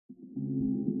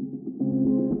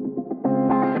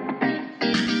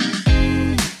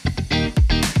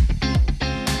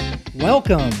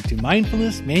Welcome to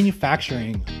Mindfulness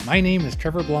Manufacturing. My name is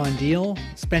Trevor Blondeel.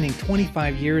 Spending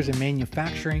 25 years in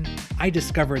manufacturing, I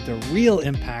discovered the real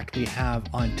impact we have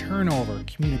on turnover,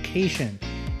 communication,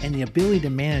 and the ability to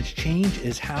manage change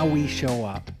is how we show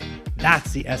up.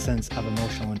 That's the essence of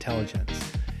emotional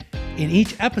intelligence. In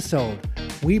each episode,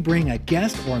 we bring a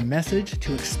guest or message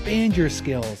to expand your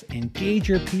skills, engage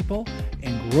your people,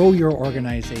 and grow your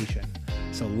organization.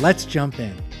 So let's jump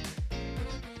in.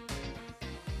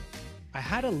 I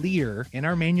had a leader in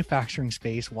our manufacturing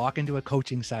space walk into a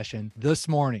coaching session this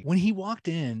morning. When he walked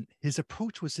in, his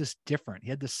approach was just different. He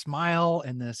had this smile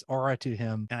and this aura to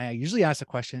him. And I usually ask the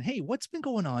question, hey, what's been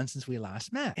going on since we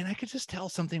last met? And I could just tell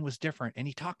something was different. And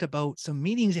he talked about some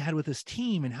meetings he had with his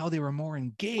team and how they were more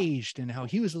engaged and how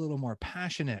he was a little more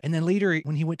passionate. And then later,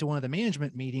 when he went to one of the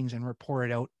management meetings and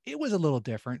reported out, it was a little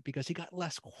different because he got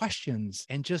less questions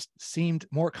and just seemed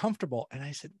more comfortable. And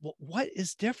I said, well, what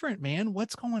is different, man?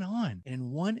 What's going on? And in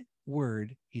one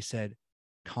word, he said,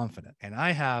 confident. And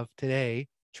I have today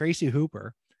Tracy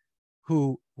Hooper,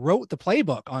 who wrote the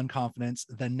playbook on confidence,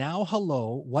 the now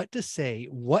hello, what to say,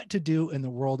 what to do in the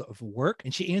world of work.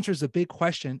 And she answers the big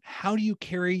question, how do you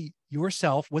carry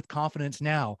yourself with confidence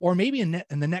now? Or maybe in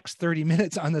the next 30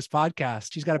 minutes on this podcast.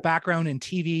 She's got a background in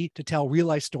TV to tell real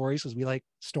life stories, because we like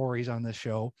stories on this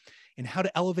show, and how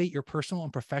to elevate your personal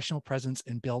and professional presence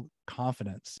and build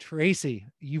confidence. Tracy,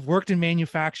 you've worked in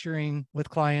manufacturing with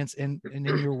clients and in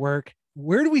your work.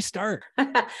 Where do we start?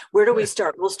 Where do we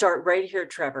start? We'll start right here,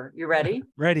 Trevor. You ready?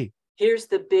 Ready. Here's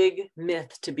the big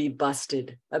myth to be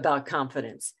busted about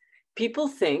confidence. People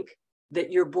think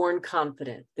that you're born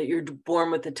confident, that you're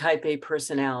born with a type A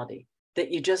personality,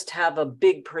 that you just have a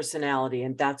big personality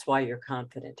and that's why you're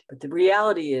confident. But the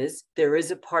reality is there is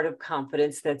a part of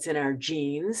confidence that's in our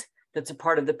genes, that's a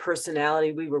part of the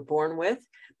personality we were born with,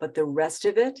 but the rest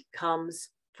of it comes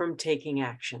from taking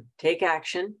action. Take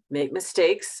action, make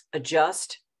mistakes,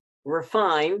 adjust,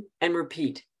 refine, and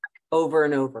repeat over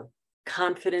and over.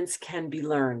 Confidence can be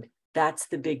learned. That's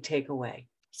the big takeaway.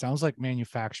 Sounds like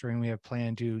manufacturing. We have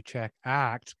plan, do, check,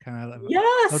 act. Kind of.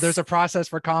 Yes. So there's a process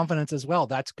for confidence as well.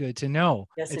 That's good to know.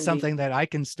 Yes, it's indeed. Something that I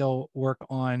can still work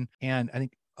on. And I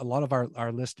think a lot of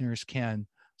our listeners can.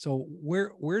 So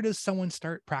where does someone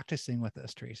start practicing with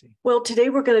this, Tracy? Well, today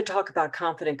we're going to talk about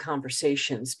confident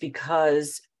conversations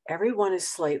because everyone is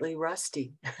slightly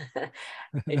rusty.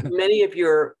 Many of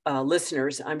your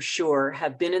listeners, I'm sure,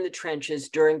 have been in the trenches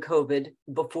during COVID,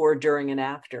 before, during, and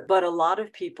after. But a lot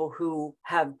of people who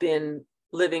have been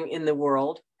living in the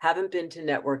world haven't been to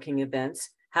networking events,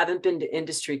 haven't been to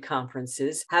industry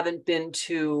conferences, haven't been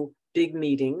to big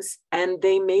meetings, and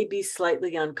they may be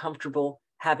slightly uncomfortable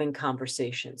having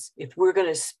conversations. If we're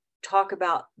going to talk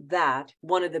about that,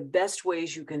 one of the best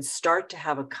ways you can start to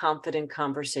have a confident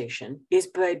conversation is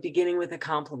by beginning with a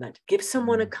compliment. Give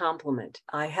someone a compliment.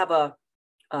 I have a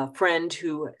friend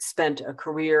who spent a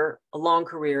long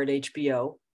career at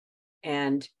HBO,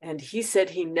 and he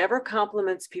said he never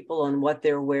compliments people on what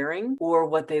they're wearing or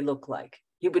what they look like.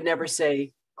 He would never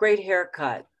say, great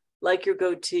haircut, like your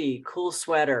goatee, cool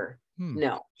sweater.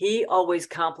 No, he always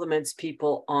compliments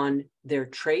people on their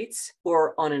traits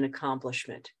or on an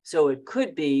accomplishment. So it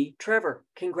could be, Trevor,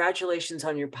 congratulations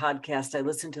on your podcast. I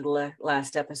listened to the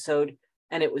last episode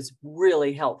and it was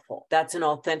really helpful. That's an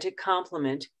authentic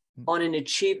compliment on an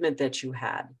achievement that you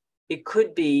had. It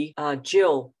could be,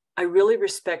 Jill, I really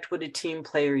respect what a team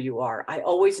player you are. I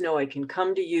always know I can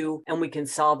come to you and we can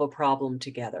solve a problem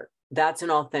together. That's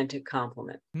an authentic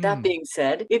compliment. That being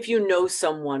said, if you know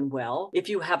someone well, if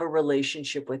you have a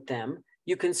relationship with them,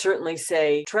 you can certainly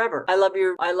say, Trevor, I love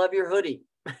your hoodie.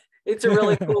 It's a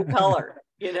really cool color,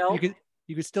 you know?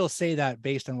 You could still say that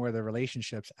based on where the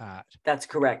relationship's at. That's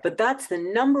correct. But that's the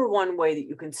number one way that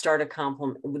you can start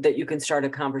a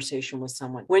conversation with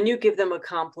someone. When you give them a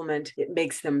compliment, it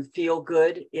makes them feel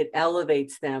good, it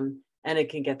elevates them, and it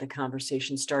can get the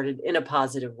conversation started in a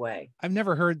positive way. I've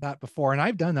never heard that before. And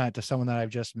I've done that to someone that I've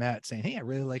just met, saying, hey, I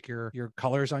really like your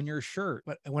colors on your shirt.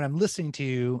 But when I'm listening to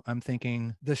you, I'm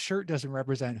thinking the shirt doesn't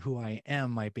represent who I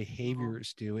am. My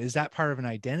behaviors do. Is that part of an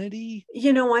identity?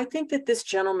 You know, I think that this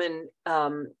gentleman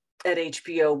at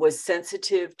HBO was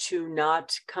sensitive to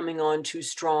not coming on too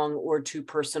strong or too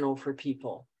personal for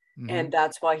people. And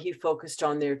that's why he focused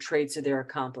on their traits or their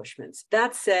accomplishments.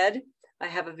 That said, I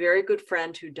have a very good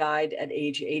friend who died at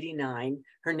age 89.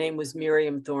 Her name was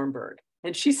Miriam Thornburg.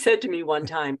 And she said to me one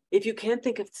time, if you can't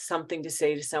think of something to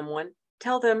say to someone,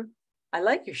 tell them, I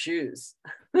like your shoes.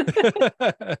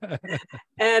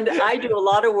 And I do a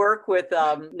lot of work with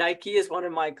Nike is one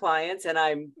of my clients, and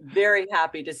I'm very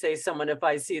happy to say someone if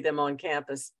I see them on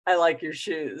campus, I like your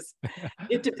shoes.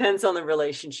 It depends on the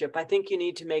relationship. I think you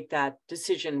need to make that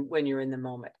decision when you're in the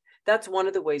moment. That's one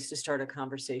of the ways to start a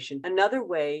conversation. Another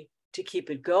way to keep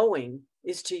it going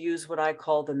is to use what I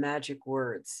call the magic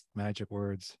words. Magic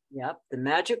words. Yep, the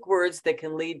magic words that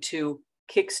can lead to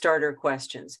kickstarter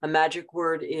questions. A magic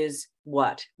word is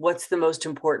what? What's the most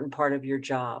important part of your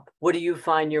job? What do you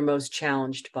find you're most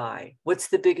challenged by? What's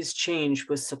the biggest change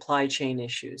with supply chain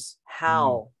issues?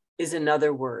 How is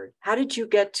another word. How did you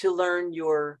get to learn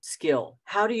your skill?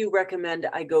 How do you recommend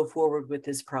I go forward with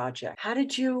this project? How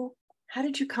did you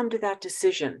come to that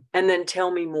decision? And then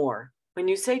tell me more. When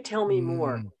you say tell me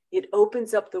more, it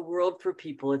opens up the world for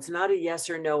people. It's not a yes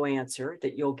or no answer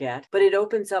that you'll get, but it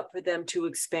opens up for them to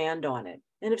expand on it.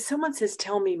 And if someone says,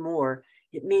 tell me more,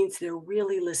 it means they're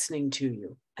really listening to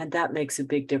you. And that makes a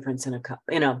big difference in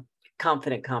a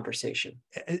confident conversation.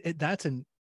 That's a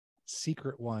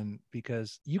secret one,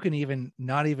 because you can even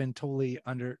not even totally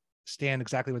understand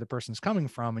exactly where the person's coming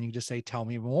from. And you just say, tell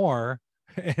me more.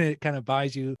 And it kind of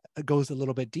it goes a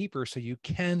little bit deeper, so you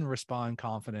can respond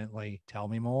confidently. Tell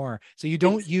me more. So you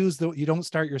don't you don't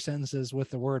start your sentences with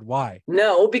the word why.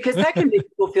 No, because that can make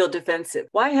people feel defensive.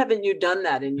 Why haven't you done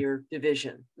that in your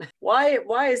division? Why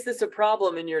is this a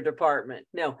problem in your department?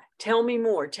 No, tell me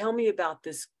more. Tell me about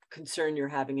this concern you're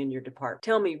having in your department.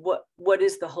 Tell me what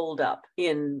is the holdup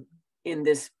in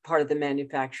this part of the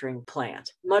manufacturing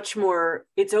plant. Much more,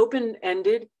 it's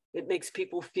open-ended. It makes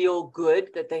people feel good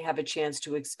that they have a chance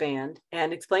to expand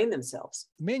and explain themselves.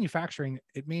 Manufacturing,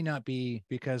 it may not be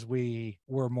because we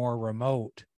were more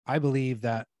remote. I believe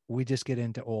that we just get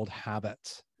into old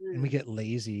habits and we get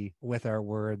lazy with our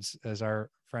words, as our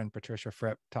friend Patricia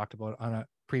Fripp talked about on a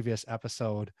previous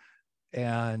episode.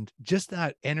 And just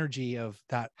that energy of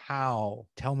that, how,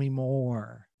 tell me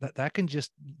more, that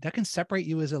can separate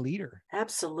you as a leader.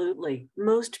 Absolutely.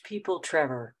 Most people,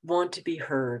 Trevor, want to be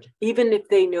heard, even if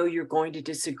they know you're going to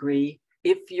disagree.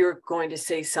 If you're going to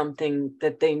say something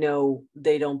that they know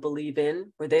they don't believe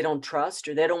in, or they don't trust,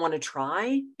 or they don't want to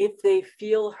try, if they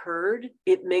feel heard,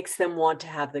 it makes them want to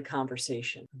have the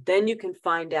conversation. Then you can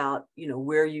find out,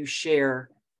 where you share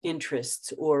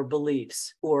interests or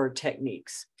beliefs or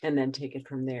techniques, and then take it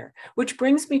from there. Which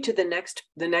brings me to the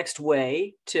next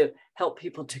way to help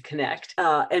people to connect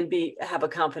and have a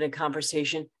confident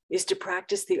conversation is to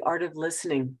practice the art of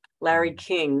listening. Larry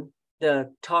King,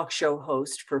 the talk show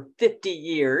host for 50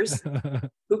 years,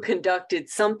 who conducted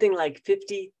something like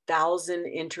 50,000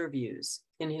 interviews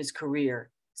in his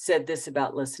career, said this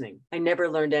about listening: I never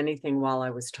learned anything while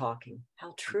I was talking.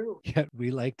 How true. Yet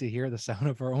we like to hear the sound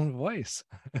of our own voice.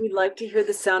 We like to hear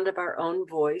the sound of our own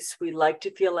voice. We like to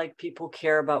feel like people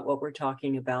care about what we're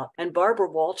talking about. And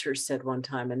Barbara Walters said one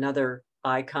time, another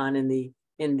icon in the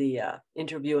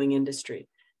interviewing industry,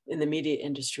 in the media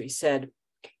industry, said,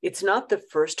 it's not the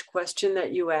first question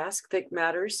that you ask that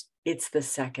matters, it's the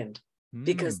second.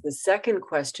 Because the second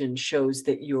question shows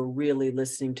that you're really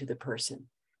listening to the person.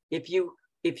 If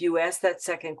you ask that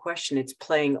second question, it's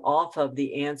playing off of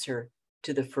the answer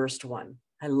to the first one.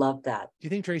 I love that. Do you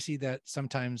think, Tracy, that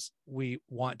sometimes we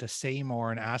want to say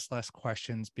more and ask less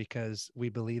questions because we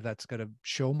believe that's going to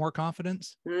show more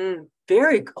confidence?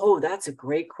 That's a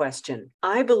great question.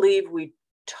 I believe we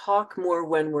talk more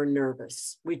when we're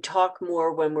nervous. We talk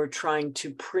more when we're trying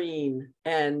to preen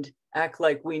and act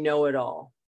like we know it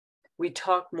all. We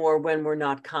talk more when we're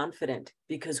not confident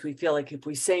because we feel like if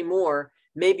we say more,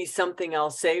 maybe something I'll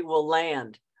say will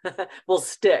land, will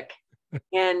stick.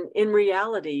 And in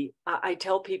reality, I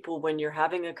tell people when you're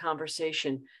having a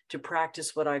conversation to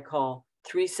practice what I call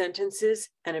 3 sentences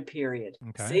and a period.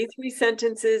 Okay. Say 3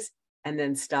 sentences and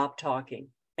then stop talking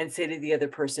and say to the other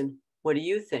person, what do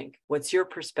you think? What's your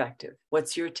perspective?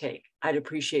 What's your take? I'd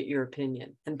appreciate your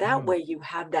opinion. And that way you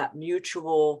have that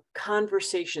mutual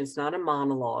conversation. It's not a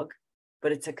monologue,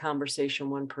 but it's a conversation,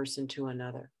 one person to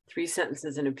another. 3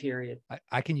 sentences in a period.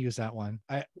 I can use that one.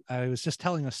 I was just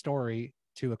telling a story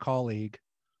to a colleague,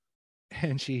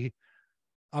 and she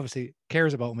obviously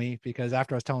cares about me because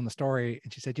after I was telling the story,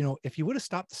 and she said, if you would have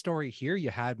stopped the story here,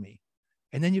 you had me.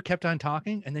 And then you kept on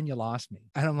talking and then you lost me.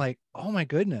 And I'm like, oh my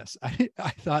goodness. I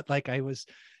thought like I was,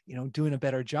 doing a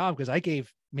better job because I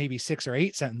gave maybe 6 or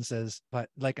 8 sentences, but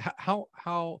like how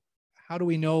how do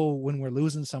we know when we're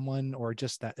losing someone, or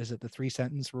just that, is it the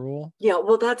 3-sentence rule? Yeah,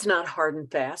 well, that's not hard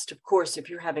and fast. Of course, if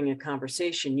you're having a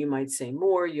conversation, you might say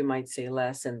more, you might say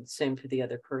less, and same for the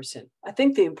other person. I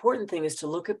think the important thing is to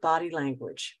look at body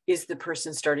language. Is the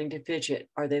person starting to fidget?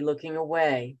 Are they looking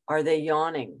away? Are they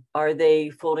yawning? Are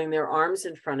they folding their arms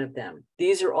in front of them?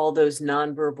 These are all those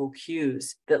nonverbal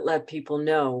cues that let people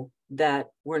know that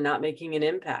we're not making an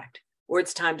impact, or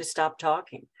it's time to stop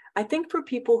talking. I think for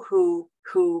people who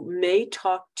may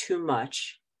talk too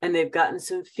much and they've gotten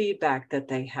some feedback that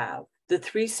they have, the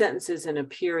 3 sentences in a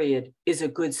period is a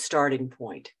good starting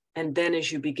point. And then as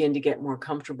you begin to get more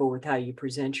comfortable with how you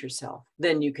present yourself,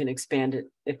 then you can expand it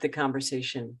if the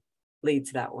conversation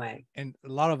leads that way. And a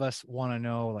lot of us want to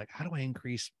know, like, how do I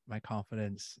increase my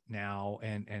confidence now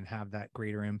and have that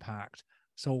greater impact?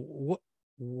 So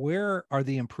where are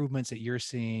the improvements that you're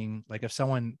seeing? Like, if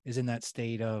someone is in that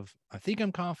state of, I think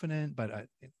I'm confident, but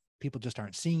people just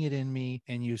aren't seeing it in me,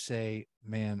 and you say,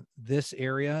 man, this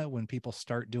area, when people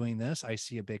start doing this, I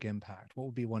see a big impact. What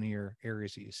would be one of your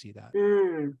areas that you see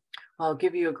that? I'll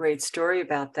give you a great story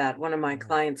about that. One of my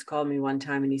clients called me one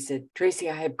time and he said, Tracy,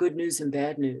 I have good news and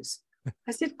bad news.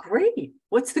 I said, great.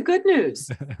 What's the good news?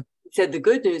 He said, the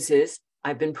good news is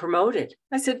I've been promoted.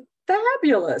 I said,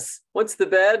 fabulous. What's the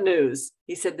bad news?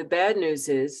 He said, the bad news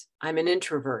is I'm an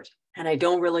introvert and I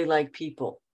don't really like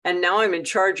people. And now I'm in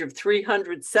charge of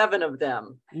 307 of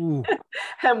them.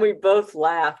 And we both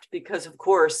laughed because, of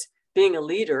course, being a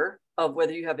leader of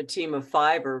whether you have a team of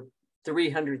 5 or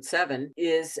 307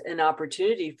 is an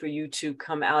opportunity for you to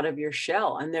come out of your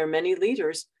shell. And there are many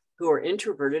leaders who are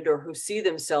introverted or who see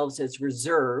themselves as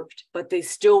reserved, but they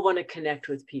still want to connect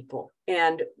with people.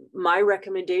 And my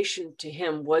recommendation to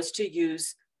him was to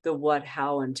use the what,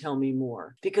 how, and tell me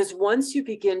more. Because once you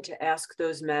begin to ask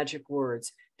those magic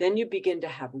words, then you begin to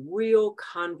have real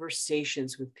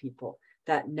conversations with people,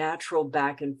 that natural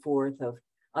back and forth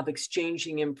of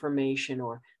exchanging information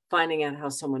or finding out how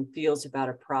someone feels about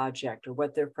a project or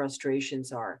what their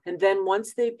frustrations are. And then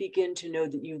once they begin to know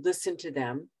that you listen to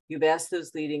them, you've asked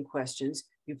those leading questions,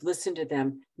 you've listened to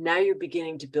them, now you're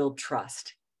beginning to build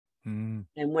trust. And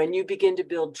when you begin to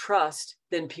build trust,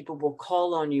 then people will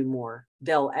call on you more.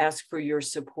 They'll ask for your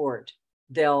support.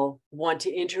 They'll want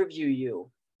to interview you.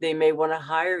 They may want to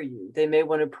hire you. They may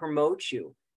want to promote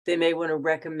you. They may want to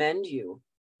recommend you.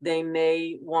 They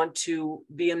may want to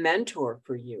be a mentor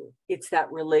for you. It's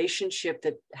that relationship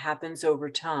that happens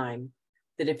over time,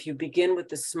 that if you begin with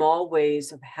the small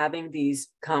ways of having these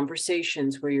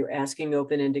conversations where you're asking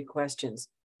open-ended questions,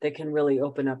 that can really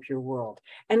open up your world.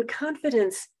 And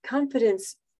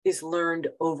confidence is learned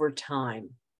over time.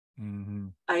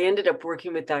 I ended up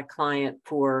working with that client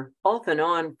for off and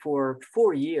on for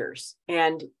 4 years.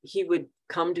 And he would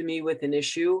come to me with an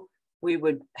issue. We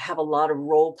would have a lot of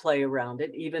role play around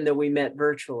it, even though we met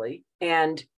virtually.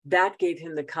 And that gave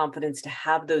him the confidence to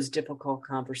have those difficult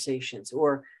conversations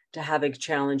or to have a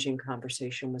challenging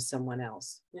conversation with someone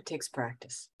else. It takes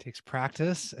practice. It takes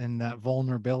practice and that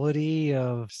vulnerability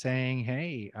of saying,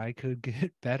 hey, I could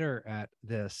get better at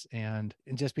this, and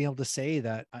just being able to say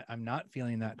that I'm not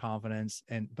feeling that confidence.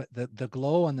 But the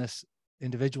glow on this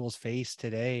individual's face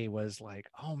today was like,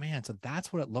 oh man, so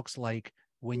that's what it looks like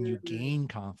when you gain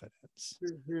confidence.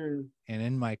 And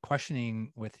in my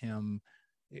questioning with him,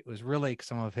 it was really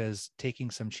some of his taking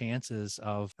some chances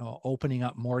of opening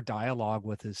up more dialogue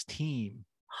with his team.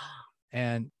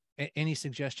 And any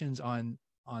suggestions on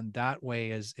that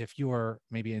way, as if you are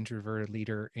maybe an introverted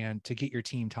leader and to get your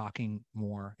team talking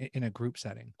more in a group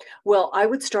setting? Well, I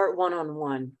would start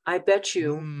one-on-one. I bet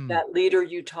you that leader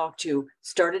you talked to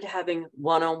started having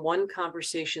one-on-one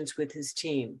conversations with his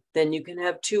team. Then you can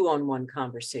have 2-on-1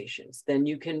 conversations. Then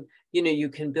you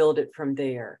can build it from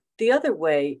there. The other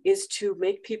way is to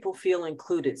make people feel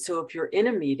included. So if you're in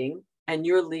a meeting and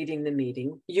you're leading the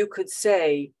meeting, you could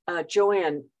say,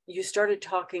 Joanne, you started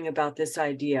talking about this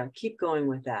idea. Keep going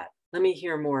with that. Let me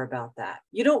hear more about that.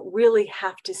 You don't really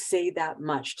have to say that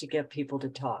much to get people to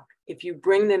talk. If you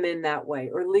bring them in that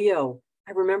way, or Leo,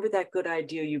 I remember that good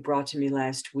idea you brought to me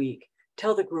last week.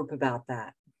 Tell the group about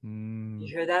that. You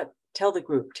hear that? Tell the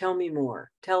group, tell me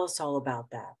more. Tell us all about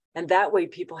that. And that way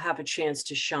people have a chance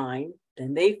to shine.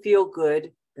 Then they feel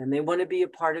good. Then they want to be a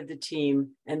part of the team.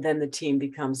 And then the team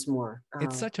becomes more.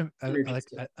 It's such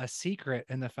a secret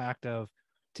in the fact of,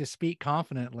 to speak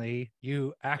confidently,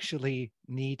 you actually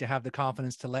need to have the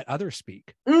confidence to let others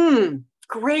speak.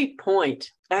 Great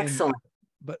point. Excellent.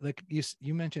 But like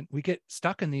you mentioned, we get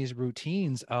stuck in these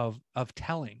routines of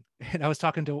telling. And I was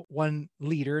talking to one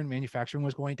leader in manufacturing,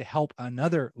 was going to help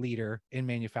another leader in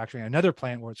manufacturing, another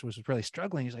plant which was really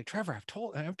struggling. He's like, Trevor,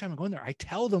 every time I go in there, I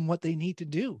tell them what they need to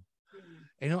do.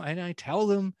 and I tell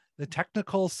them the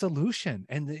technical solution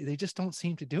and they just don't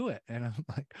seem to do it. And I'm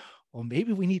like, well,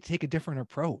 maybe we need to take a different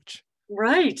approach.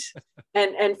 Right.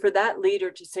 And for that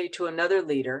leader to say to another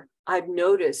leader, I've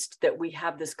noticed that we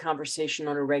have this conversation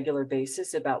on a regular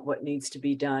basis about what needs to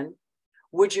be done.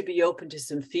 Would you be open to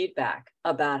some feedback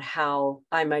about how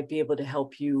I might be able to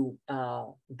help you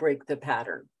break the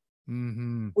pattern?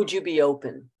 Mm-hmm. Would you be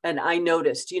open? And I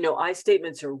noticed, I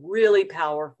statements are really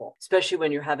powerful, especially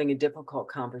when you're having a difficult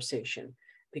conversation,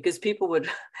 because people would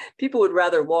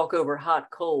rather walk over hot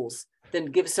coals than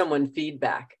give someone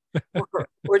feedback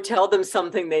or tell them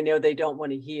something they know they don't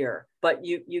want to hear. But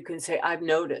you can say, I've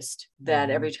noticed that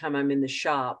every time I'm in the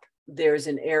shop, there's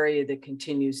an area that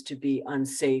continues to be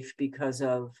unsafe because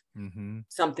of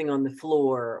something on the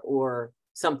floor or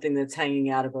something that's hanging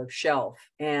out of a shelf.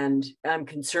 And I'm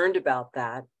concerned about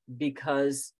that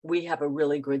because we have a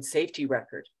really good safety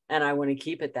record and I want to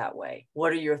keep it that way.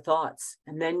 What are your thoughts?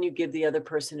 And then you give the other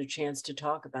person a chance to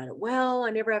talk about it. Well, I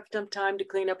never have enough time to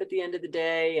clean up at the end of the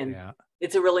day. And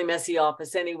it's a really messy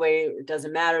office anyway. It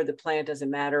doesn't matter. The plant doesn't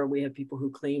matter. We have people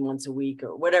who clean once a week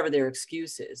or whatever their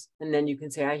excuse is. And then you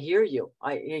can say, I hear you.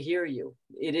 I hear you.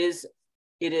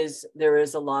 There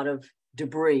is a lot of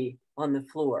debris on the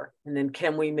floor. And then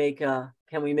can we make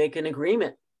an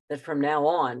agreement that from now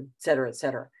on, et cetera, et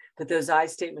cetera. But those I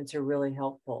statements are really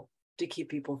helpful to keep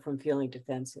people from feeling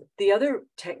defensive. The other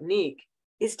technique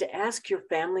is to ask your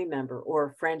family member or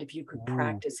a friend if you could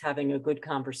practice having a good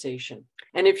conversation.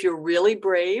 And if you're really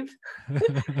brave,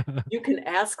 you can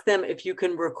ask them if you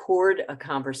can record a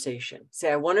conversation.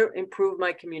 Say, I want to improve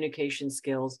my communication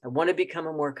skills. I want to become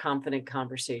a more confident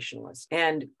conversationalist.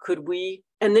 And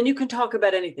then you can talk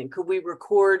about anything. Could we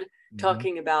record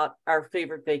talking about our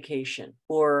favorite vacation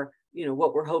or,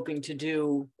 what we're hoping to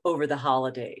do over the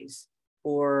holidays?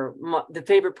 Or the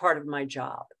favorite part of my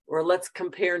job, or let's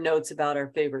compare notes about our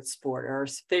favorite sport or our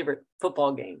favorite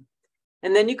football game.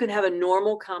 And then you can have a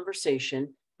normal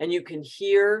conversation and you can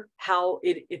hear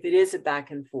if it is a back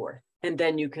and forth, and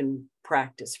then you can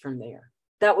practice from there.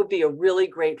 That would be a really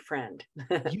great friend.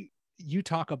 You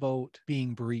talk about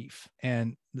being brief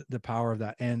and the power of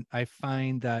that. And I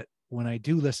find that when I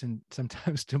do listen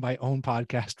sometimes to my own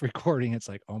podcast recording, it's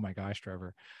like, oh my gosh,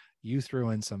 Trevor, you threw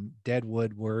in some dead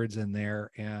wood words in there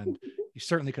and you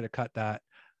certainly could have cut that.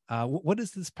 What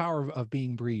is this power of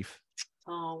being brief?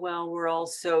 Oh, well, we're all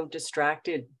so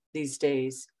distracted these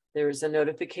days. There's a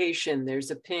notification, there's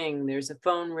a ping, there's a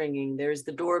phone ringing, there's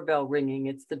the doorbell ringing,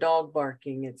 it's the dog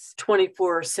barking, it's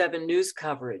 24/7 news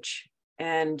coverage.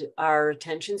 And our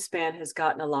attention span has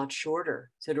gotten a lot shorter.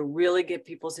 So to really get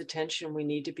people's attention, we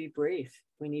need to be brief.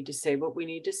 We need to say what we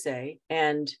need to say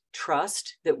and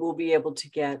trust that we'll be able to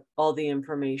get all the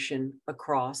information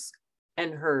across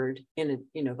and heard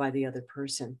by the other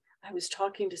person. I was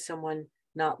talking to someone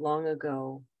not long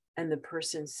ago, and the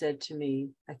person said to me,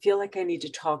 I feel like I need to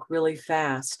talk really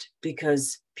fast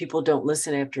because people don't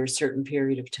listen after a certain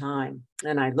period of time.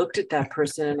 And I looked at that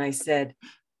person and I said,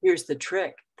 here's the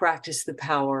trick. Practice the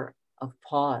power of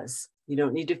pause. You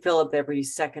don't need to fill up every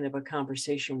second of a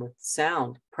conversation with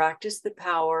sound. Practice the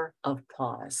power of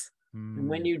pause. And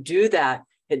when you do that,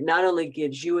 it not only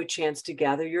gives you a chance to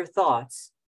gather your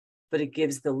thoughts, but it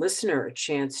gives the listener a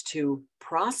chance to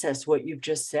process what you've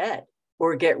just said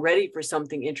or get ready for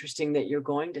something interesting that you're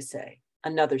going to say.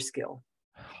 Another skill.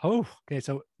 Oh, okay.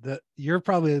 So you're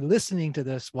probably listening to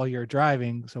this while you're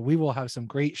driving. So we will have some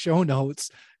great show notes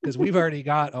because we've already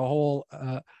got a whole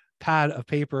pad of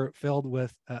paper filled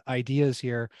with ideas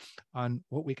here on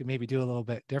what we can maybe do a little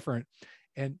bit different.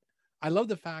 And I love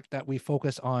the fact that we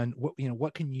focus on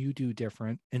what can you do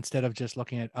different instead of just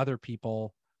looking at other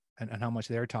people and how much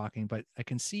they're talking. But I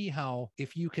can see how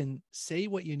if you can say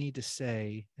what you need to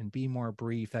say and be more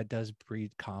brief, that does breed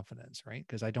confidence, right?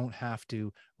 Because I don't have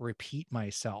to repeat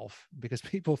myself, because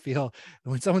people feel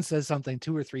when someone says something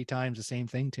 2 or 3 times the same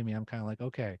thing to me, I'm kind of like,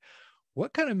 okay,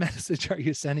 what kind of message are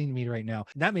you sending me right now?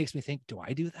 And that makes me think, do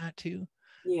I do that too?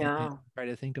 And try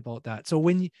to think about that. So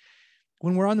when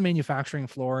we're on the manufacturing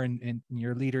floor and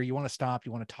you're a leader, you want to stop,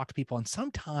 you want to talk to people. And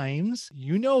sometimes,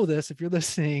 this, if you're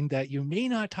listening, that you may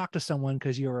not talk to someone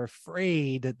because you're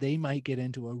afraid that they might get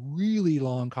into a really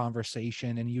long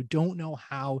conversation and you don't know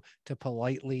how to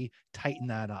politely tighten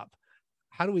that up.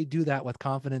 How do we do that with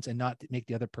confidence and not make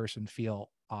the other person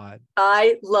feel odd?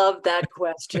 I love that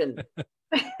question.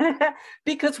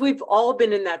 Because we've all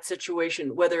been in that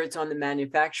situation, whether it's on the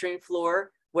manufacturing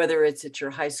floor, whether it's at your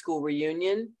high school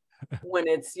reunion, when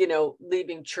it's,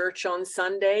 leaving church on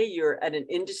Sunday, you're at an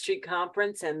industry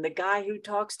conference and the guy who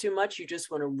talks too much, you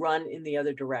just want to run in the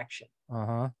other direction.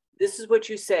 This is what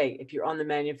you say if you're on the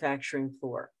manufacturing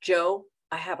floor. Joe,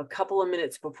 I have a couple of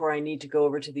minutes before I need to go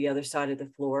over to the other side of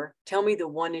the floor. Tell me the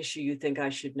one issue you think I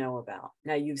should know about.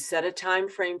 Now, you've set a time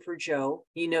frame for Joe.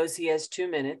 He knows he has 2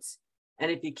 minutes.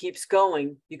 And if he keeps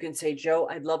going, you can say, Joe,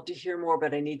 I'd love to hear more,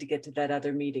 but I need to get to that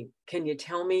other meeting. Can you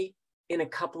tell me in a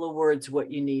couple of words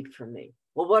what you need from me?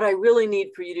 Well, what I really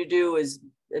need for you to do is,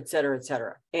 et cetera, et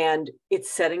cetera. And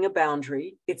it's setting a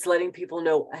boundary. It's letting people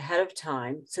know ahead of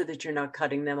time so that you're not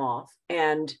cutting them off.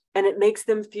 And it makes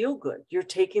them feel good. You're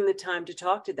taking the time to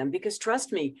talk to them, because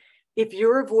trust me, if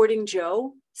you're avoiding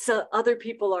Joe, so other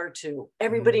people are too.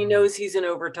 Everybody knows he's an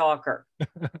overtalker.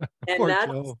 And Poor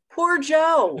that's Joe. poor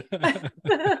Joe.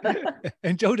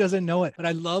 And Joe doesn't know it, but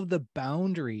I love the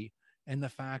boundary and the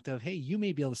fact of, hey, you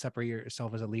may be able to separate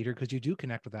yourself as a leader because you do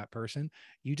connect with that person.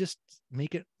 You just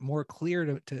make it more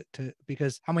clear to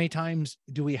because how many times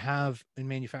do we have in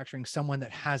manufacturing someone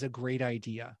that has a great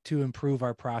idea to improve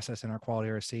our process and our quality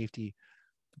or safety,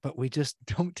 but we just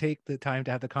don't take the time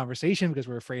to have the conversation because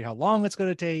we're afraid how long it's going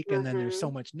to take. And then there's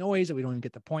so much noise that we don't even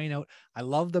get the point out. I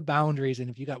love the boundaries. And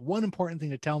if you got one important thing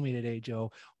to tell me today,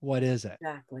 Joe, what is it?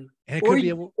 Exactly. And it could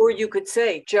be, or you could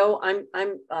say, Joe,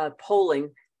 I'm polling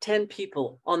 10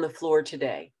 people on the floor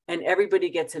today, and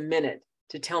everybody gets a minute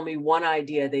to tell me one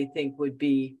idea they think would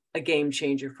be a game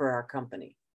changer for our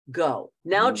company. Go.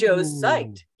 Now Joe's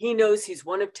psyched. He knows he's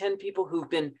one of 10 people who've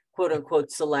been quote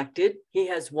unquote selected. He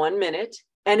has 1 minute.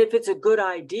 And if it's a good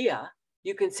idea,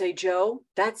 you can say, Joe,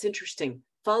 that's interesting.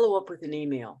 Follow up with an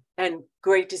email, and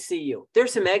great to see you.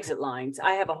 There's some exit lines.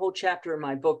 I have a whole chapter in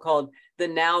my book called The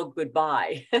Now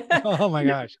Goodbye. Oh my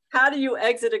gosh. How do you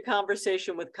exit a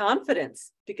conversation with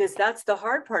confidence? Because that's the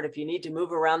hard part. If you need to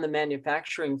move around the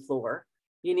manufacturing floor,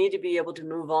 you need to be able to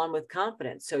move on with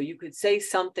confidence. So you could say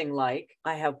something like,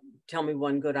 tell me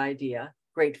one good idea.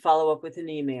 Great, follow up with an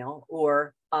email.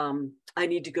 Or I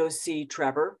need to go see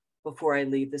Trevor before I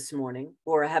leave this morning,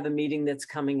 or I have a meeting that's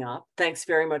coming up. Thanks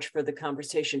very much for the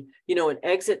conversation. You know, an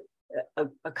exit,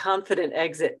 a confident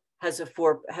exit has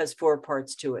four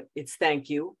parts to it. It's thank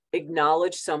you,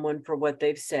 acknowledge someone for what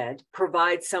they've said,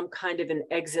 provide some kind of an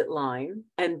exit line,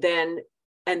 and then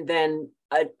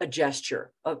a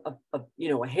gesture,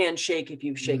 a handshake if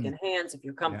you've shaken hands, if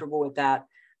you're comfortable with that,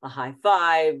 a high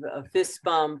five, a fist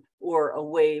bump, or a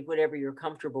wave, whatever you're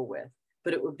comfortable with.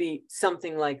 But it would be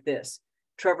something like this.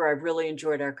 Trevor, I've really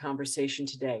enjoyed our conversation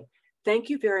today. Thank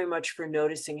you very much for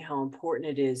noticing how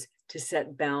important it is to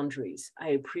set boundaries. I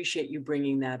appreciate you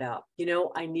bringing that up. You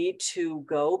know, I need to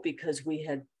go because we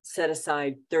had set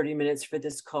aside 30 minutes for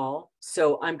this call.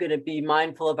 So I'm going to be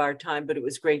mindful of our time, but it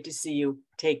was great to see you.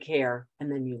 Take care.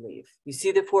 And then you leave. You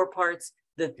see the 4 parts,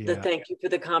 the thank you for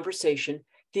the conversation,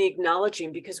 the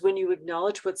acknowledging, because when you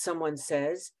acknowledge what someone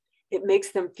says, it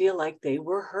makes them feel like they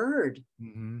were heard.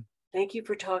 Thank you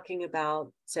for talking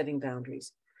about setting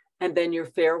boundaries. And then your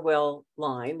farewell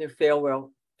line, their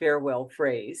farewell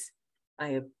phrase. I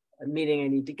have a meeting I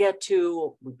need to get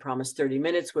to. We promised 30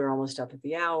 minutes. We're almost up at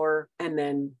the hour. And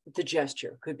then the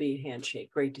gesture could be a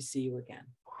handshake. Great to see you again.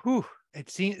 Whew. It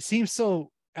seems so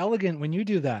elegant when you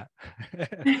do that.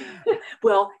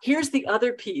 Well, here's the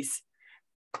other piece.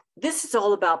 This is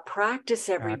all about practice,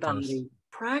 everybody.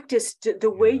 Practice.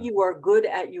 The way you are good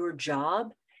at your job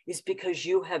is because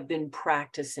you have been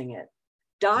practicing it.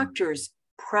 Doctors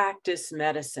practice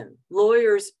medicine.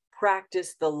 Lawyers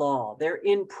practice the law. They're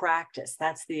in practice.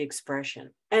 That's the expression.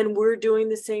 And we're doing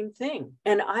the same thing.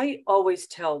 And I always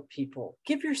tell people,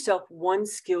 give yourself one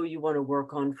skill you want to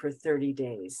work on for 30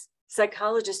 days.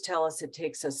 Psychologists tell us it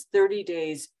takes us 30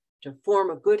 days to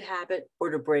form a good habit or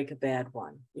to break a bad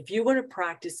one. If you want to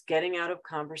practice getting out of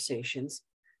conversations,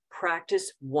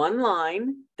 practice one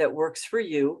line that works for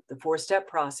you, the 4-step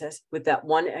process with that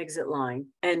one exit line.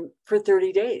 And for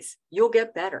 30 days, you'll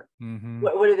get better.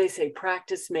 What do they say?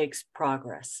 Practice makes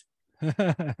progress. We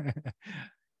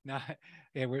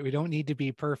don't need to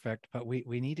be perfect, but we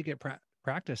need to get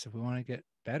practice if we want to get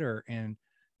better. And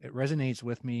it resonates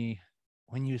with me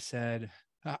when you said,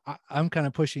 I'm kind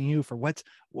of pushing you for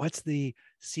what's the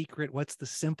secret? What's the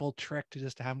simple trick to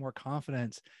just to have more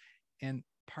confidence? And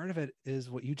part of it is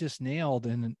what you just nailed,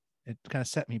 and it kind of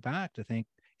set me back to think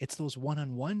it's those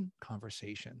one-on-one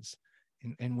conversations.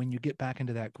 And when you get back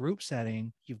into that group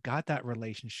setting, you've got that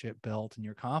relationship built and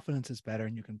your confidence is better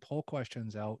and you can pull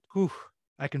questions out. Whew,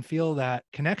 I can feel that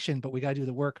connection, but we got to do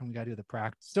the work and we got to do the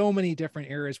practice. So many different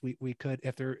areas we could,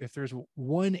 if there's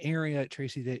one area,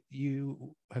 Tracy, that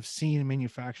you have seen in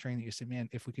manufacturing that you say, man,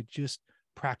 if we could just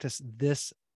practice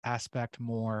this aspect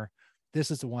more, this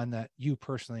is the one that you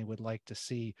personally would like to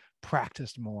see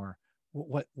practiced more.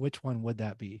 Which one would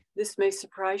that be? This may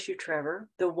surprise you, Trevor.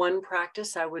 The one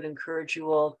practice I would encourage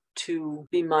you all to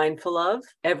be mindful of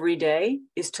every day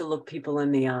is to look people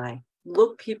in the eye.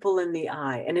 Look people in the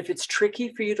eye. And if it's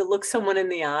tricky for you to look someone in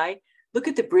the eye, look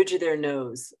at the bridge of their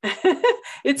nose.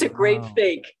 It's a great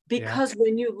fake, because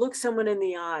when you look someone in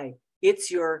the eye,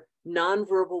 it's your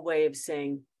nonverbal way of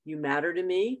saying, you matter to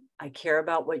me. I care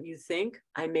about what you think.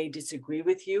 I may disagree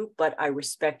with you, but I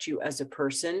respect you as a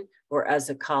person or as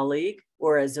a colleague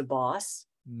or as a boss.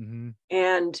 Mm-hmm.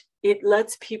 And it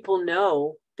lets people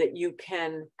know that you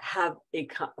can have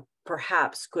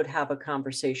perhaps could have a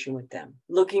conversation with them,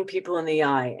 looking people in the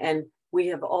eye. And we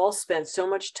have all spent so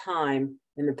much time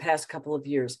in the past couple of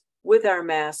years with our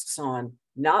masks on,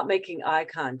 not making eye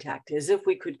contact, as if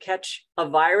we could catch a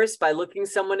virus by looking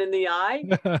someone in the eye.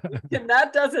 And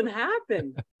that doesn't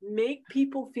happen. Make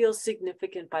people feel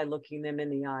significant by looking them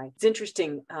in the eye. It's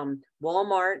interesting.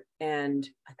 Walmart and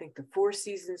I think the Four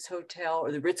Seasons Hotel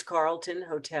or the Ritz-Carlton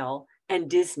Hotel and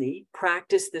Disney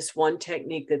practice this one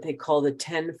technique that they call the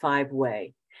 10-5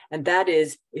 way. And that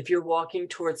is, if you're walking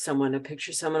towards someone,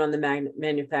 picture someone on the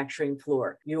manufacturing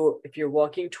floor, if you're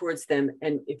walking towards them,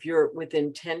 and if you're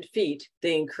within 10 feet,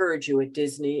 they encourage you at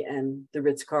Disney and the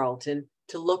Ritz-Carlton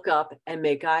to look up and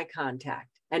make eye contact.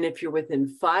 And if you're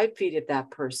within 5 feet of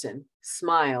that person,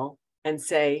 smile and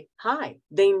say, hi.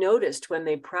 They noticed when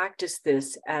they practiced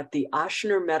this at the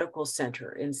Ochsner Medical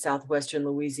Center in southwestern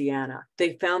Louisiana,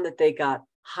 they found that they got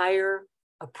higher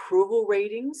approval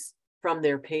ratings from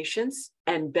their patients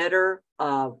and better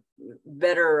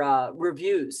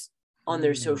reviews on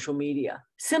their social media,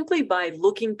 simply by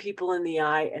looking people in the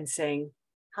eye and saying,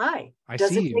 hi.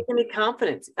 Doesn't take any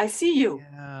confidence. I see you.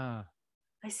 Yeah.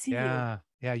 I see you. Yeah.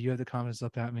 You have the confidence to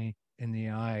look at me in the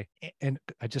eye. And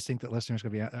I just think that listeners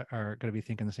are going to be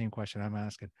thinking the same question I'm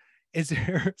asking. Is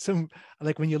there some,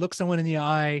 like when you look someone in the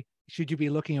eye, should you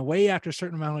be looking away after a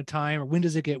certain amount of time, or when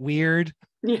does it get weird?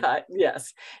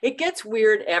 Yes. It gets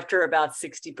weird after about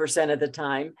 60% of the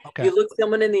time. Okay. You look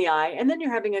someone in the eye and then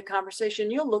you're having a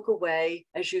conversation. You'll look away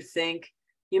as you think.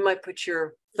 You might put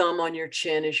your thumb on your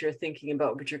chin as you're thinking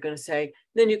about what you're going to say.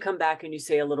 Then you come back and you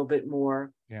say a little bit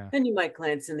more. Yeah. Then you might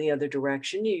glance in the other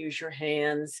direction. You use your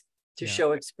hands to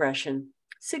show expression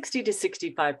 60 to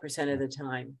 65% of the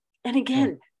time. And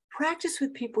again, practice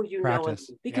with people know,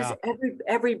 because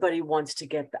everybody wants to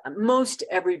get that. Most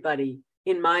everybody,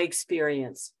 in my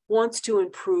experience, wants to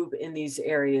improve in these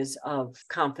areas of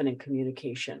confident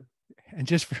communication. And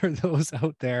just for those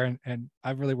out there, and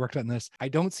I've really worked on this, I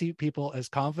don't see people as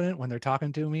confident when they're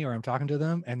talking to me or I'm talking to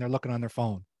them and they're looking on their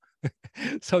phone.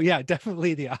 So yeah,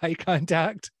 definitely the eye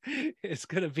contact is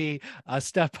going to be a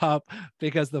step up,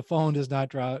 because the phone does not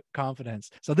draw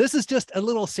confidence. So this is just a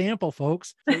little sample,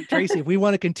 folks. So, Tracy, if we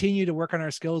want to continue to work on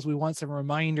our skills, we want some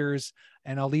reminders,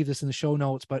 and I'll leave this in the show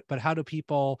notes, but how do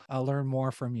people learn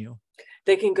more from you?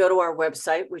 They can go to our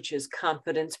website, which is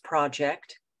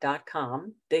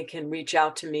confidenceproject.com. They can reach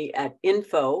out to me at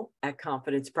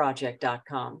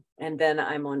info@confidenceproject.com. And then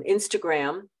I'm on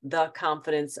Instagram,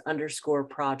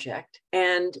 @theconfidence_project.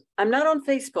 And I'm not on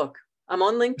Facebook. I'm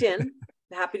on LinkedIn.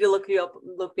 Happy to look me up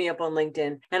on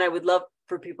LinkedIn. And I would love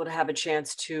for people to have a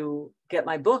chance to get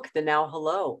my book, The Now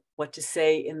Hello, What to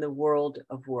Say in the World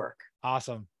of Work.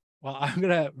 Awesome. Well, I'm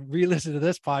going to re-listen to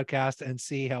this podcast and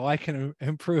see how I can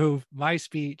improve my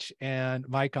speech and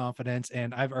my confidence.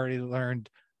 And I've already learned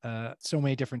so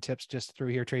many different tips just through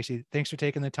here. Tracy, thanks for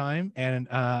taking the time. And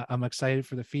I'm excited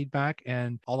for the feedback,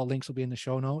 and all the links will be in the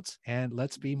show notes. And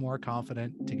let's be more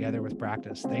confident together with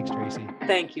practice. Thanks, Tracy.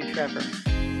 Thank you, Trevor.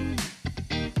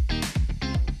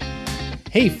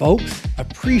 Hey, folks,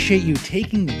 appreciate you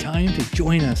taking the time to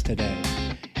join us today.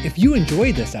 If you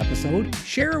enjoyed this episode,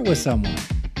 share it with someone.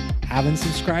 Haven't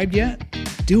subscribed yet?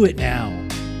 Do it now.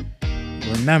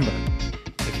 Remember,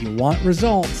 if you want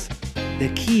results,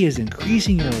 the key is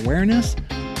increasing your awareness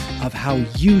of how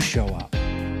you show up.